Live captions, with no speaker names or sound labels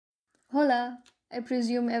Hola, I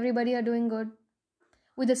presume everybody are doing good.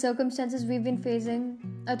 With the circumstances we've been facing,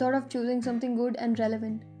 I thought of choosing something good and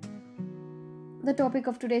relevant. The topic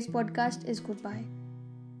of today's podcast is goodbye.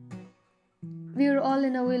 We are all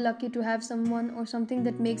in a way lucky to have someone or something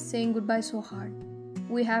that makes saying goodbye so hard.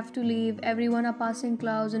 We have to leave, everyone are passing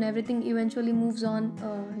clouds, and everything eventually moves on.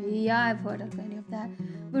 Yeah, I've heard of any of that.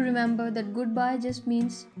 But remember that goodbye just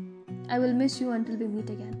means I will miss you until we meet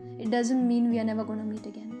again. It doesn't mean we are never gonna meet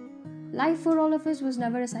again. Life for all of us was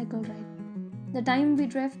never a cycle ride. The time we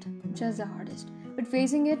drift, just the hardest. But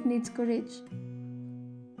facing it needs courage.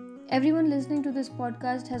 Everyone listening to this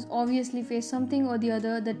podcast has obviously faced something or the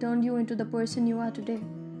other that turned you into the person you are today.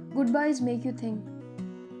 Goodbyes make you think.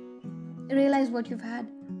 Realize what you've had,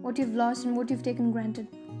 what you've lost, and what you've taken granted.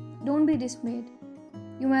 Don't be dismayed.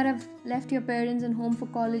 You might have left your parents and home for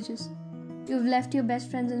colleges. You've left your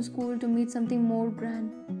best friends in school to meet something more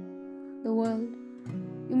grand. The world.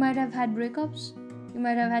 You might have had breakups. You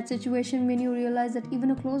might have had situations when you realized that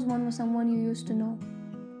even a close one was someone you used to know.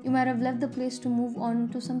 You might have left the place to move on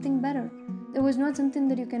to something better. There was not something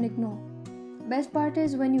that you can ignore. Best part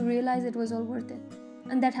is when you realize it was all worth it.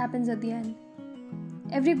 And that happens at the end.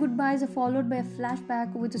 Every goodbye is followed by a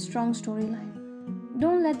flashback with a strong storyline.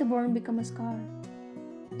 Don't let the burn become a scar.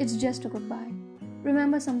 It's just a goodbye.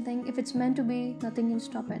 Remember something, if it's meant to be, nothing can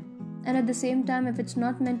stop it. And at the same time, if it's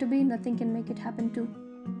not meant to be, nothing can make it happen too.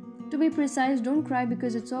 To be precise, don't cry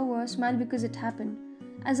because it's over, smile because it happened.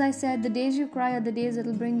 As I said, the days you cry are the days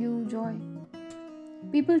that'll bring you joy.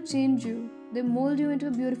 People change you, they mold you into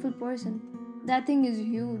a beautiful person. That thing is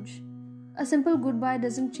huge. A simple goodbye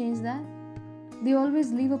doesn't change that. They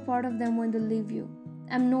always leave a part of them when they leave you.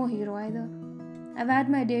 I'm no hero either. I've had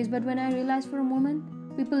my days, but when I realized for a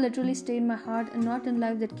moment, people literally stay in my heart and not in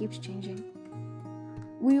life that keeps changing.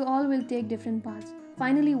 We all will take different paths.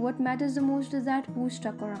 Finally, what matters the most is that who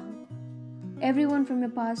stuck around. Everyone from your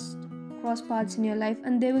past cross paths in your life,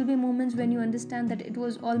 and there will be moments when you understand that it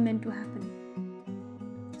was all meant to happen.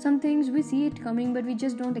 Some things we see it coming, but we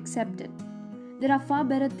just don't accept it. There are far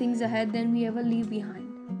better things ahead than we ever leave behind.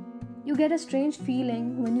 You get a strange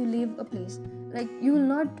feeling when you leave a place. Like you will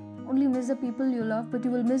not only miss the people you love, but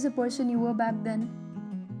you will miss the person you were back then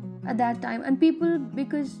at that time, and people,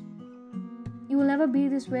 because you will never be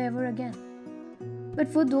this way ever again. But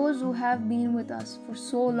for those who have been with us for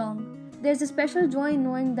so long, there's a special joy in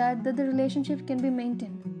knowing that the relationship can be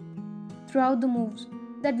maintained throughout the moves,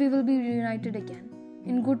 that we will be reunited again,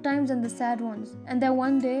 in good times and the sad ones, and that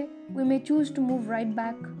one day we may choose to move right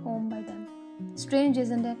back home by then. Strange,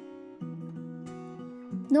 isn't it?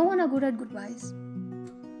 No one are good at goodbyes.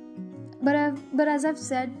 But as I've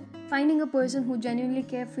said, finding a person who genuinely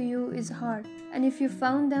cares for you is hard, and if you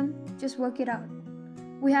found them, just work it out.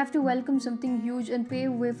 We have to welcome something huge and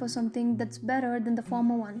pave way for something that's better than the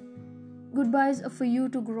former one. Goodbyes are for you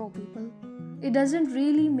to grow, people. It doesn't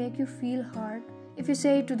really make you feel hard if you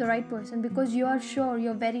say it to the right person because you're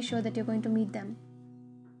very sure that you're going to meet them.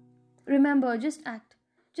 Remember, just act.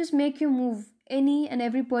 Just make your move. Any and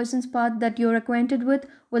every person's path that you're acquainted with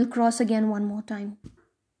will cross again one more time.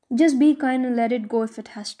 Just be kind and let it go if it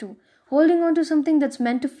has to. Holding on to something that's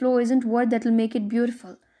meant to flow isn't what that'll make it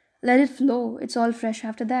beautiful. Let it flow. It's all fresh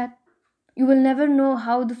after that. You will never know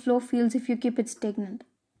how the flow feels if you keep it stagnant.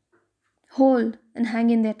 Hold and hang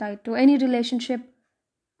in there tight to any relationship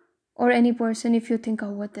or any person if you think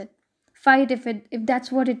are worth it. Fight if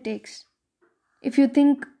that's what it takes. If you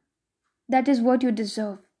think that is what you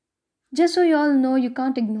deserve. Just so you all know, you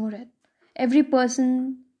can't ignore it. Every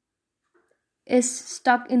person is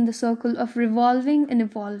stuck in the circle of revolving and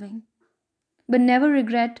evolving. But never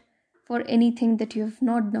regret for anything that you have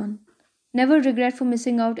not done. Never regret for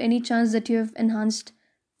missing out any chance that you have enhanced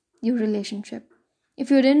your relationship. If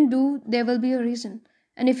you didn't do, there will be a reason.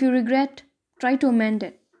 And if you regret, try to amend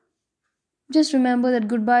it. Just remember that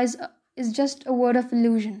goodbyes is just a word of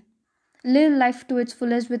illusion. Live life to its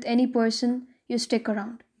fullest with any person you stick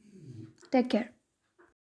around. Take care.